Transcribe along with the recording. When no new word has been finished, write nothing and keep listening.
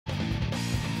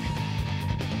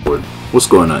recording. What's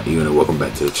going on, Ian, and welcome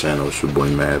back to the channel. It's your boy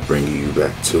Matt, bringing you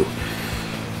back to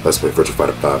Let's Play Virtua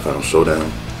Fighter 5 Final Showdown.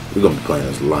 We're going to be playing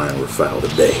as Lion Rafale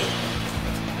today.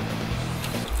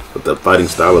 With the fighting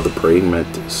style of the Praying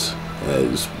Mantis,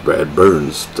 as Brad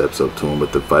Burns steps up to him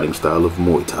with the fighting style of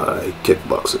Muay Thai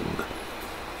kickboxing.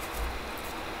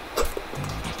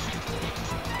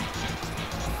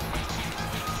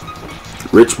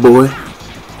 Rich boy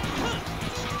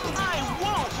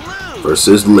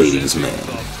versus ladies man.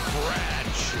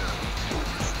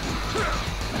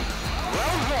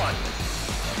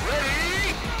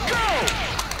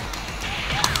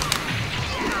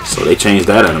 So they changed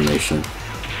that animation.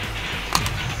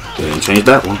 They didn't change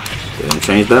that one. They didn't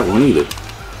change that one either.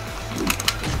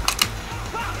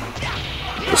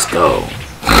 Let's go.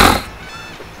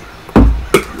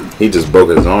 He just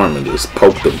broke his arm and just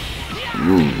poked him.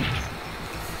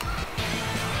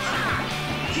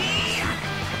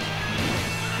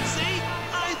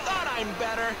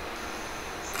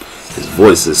 His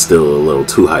voice is still a little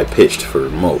too high pitched for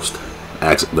most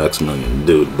X-Men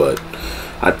dude, but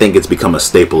I think it's become a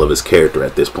staple of his character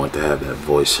at this point to have that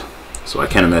voice. So I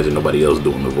can't imagine nobody else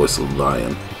doing the voice of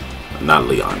Lion. Not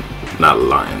Leon. Not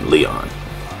Lion. Leon.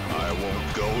 I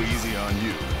won't go easy on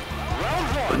you.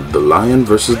 The lion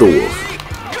versus the wolf.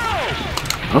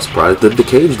 I'm surprised that the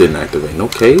cage didn't activate. No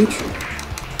cage?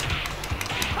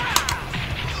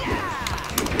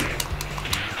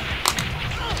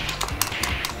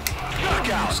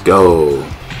 Let's go.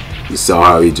 You saw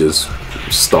how he just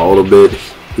stalled a bit?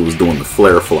 He was doing the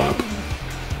flare flop.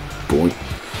 Boink.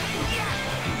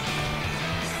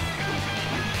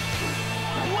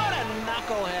 What a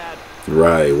knucklehead.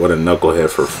 Right, what a knucklehead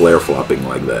for flare flopping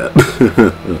like that.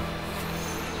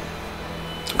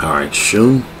 Alright,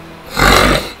 Shun.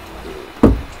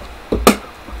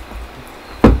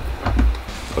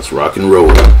 Let's rock and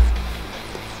roll.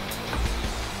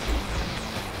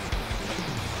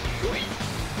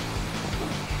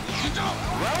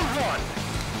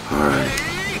 Alright.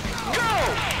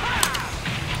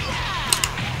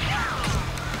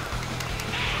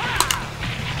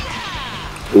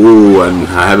 Ooh, and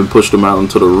I haven't pushed him out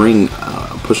into the ring,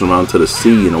 pushed him out into the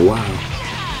sea in a while.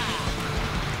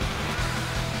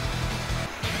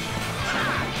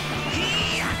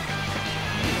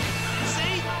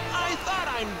 See? I thought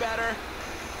I'm better.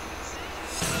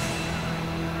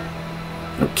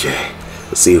 Okay,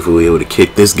 let's see if we'll be able to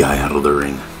kick this guy out of the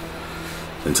ring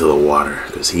into the water,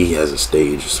 because he has a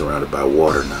stage surrounded by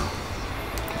water now.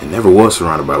 It never was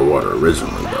surrounded by water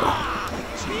originally, though.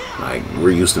 Like, we're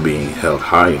used to being held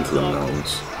high into the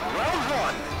mountains.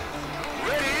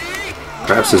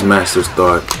 Perhaps his masters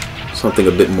thought something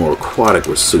a bit more aquatic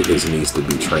would suit his needs to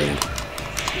be trained.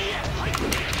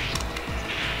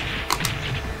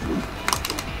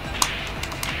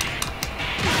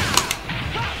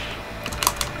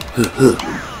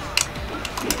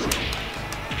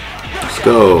 Let's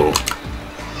go.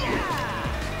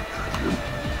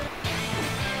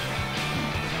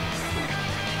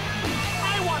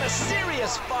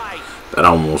 That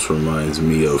almost reminds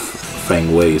me of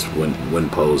Fang Wei's win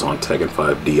pose on Tekken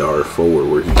 5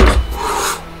 DR4, where he just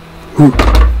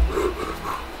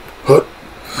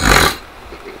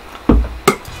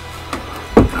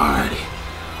alrighty.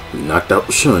 We knocked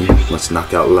out Shun. Let's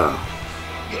knock out Lao.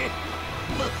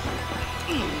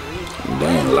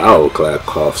 Dang, Lao clap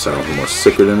cough sounds more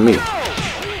sicker than me.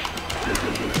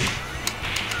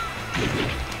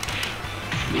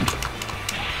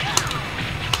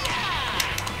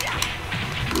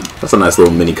 That's a nice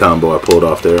little mini combo I pulled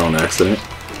off there on accident.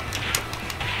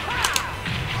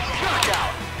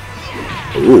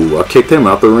 Ooh, I kicked him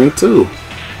out the ring too.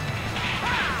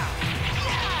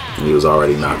 He was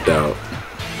already knocked out.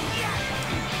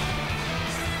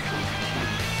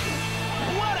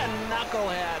 What a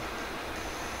knucklehead.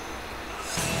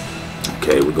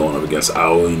 Okay, we're going up against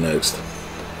Aoi next.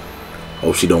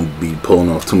 Hope she don't be pulling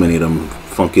off too many of them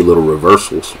funky little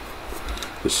reversals,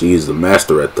 but she is the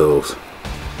master at those.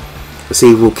 Let's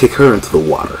see if we'll kick her into the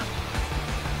water.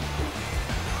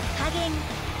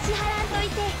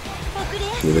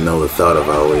 Even though the thought of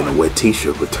Aoi in a wet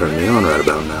t-shirt would turn me on right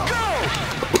about now.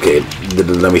 Okay,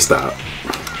 let me stop.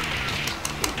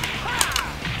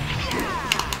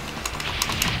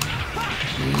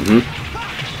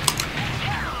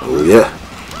 Oh yeah.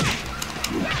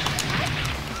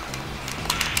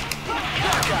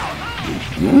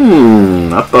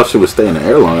 I thought she would stay in the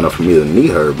air long enough for me to knee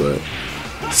her, but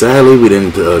sadly, we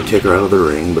didn't kick her out of the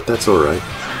ring, but that's alright.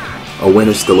 A win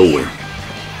is still a win.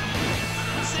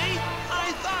 See?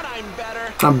 I thought I'm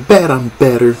better. I bet I'm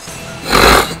better.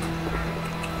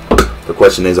 The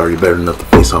question is, are you better enough to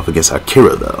face off against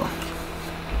Akira, though?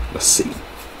 Let's see.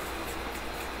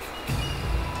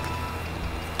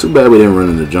 Too bad we didn't run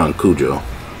into John Cujo.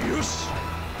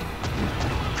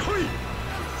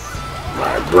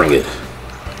 Alright, bring it.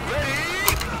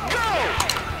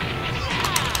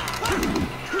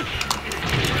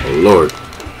 Oh Lord.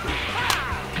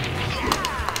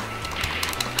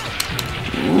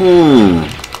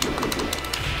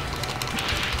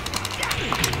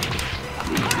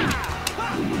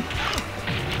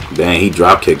 Dang, he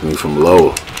drop kicked me from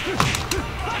low.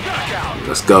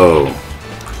 Let's go.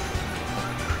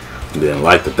 Didn't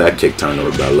like that kick turned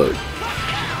over by look.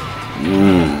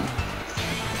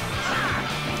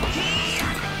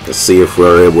 Let's see if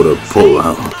we're able to pull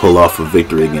off a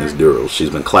victory against Duro.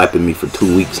 She's been clapping me for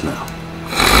 2 weeks now.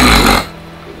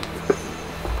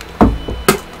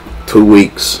 2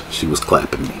 weeks she was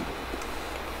clapping me.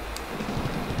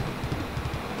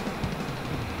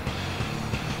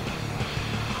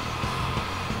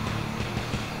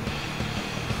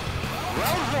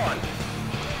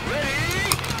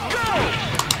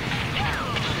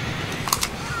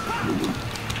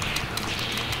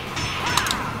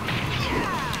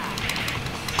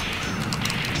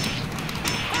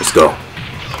 Let's go.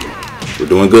 We're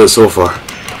doing good so far.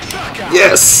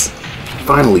 Yes!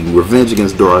 Finally, revenge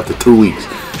against Dora after 2 weeks.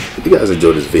 If you guys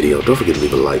enjoyed this video, don't forget to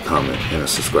leave a like, comment, and a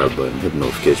subscribe button. Hit the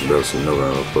notification bell so you know when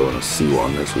I upload. And I'll see you all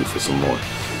next week for some more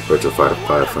Virtua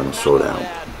Fighter Showdown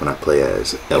when I play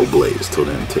as L Blaze. Till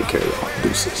then, take care, y'all.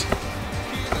 Deuces.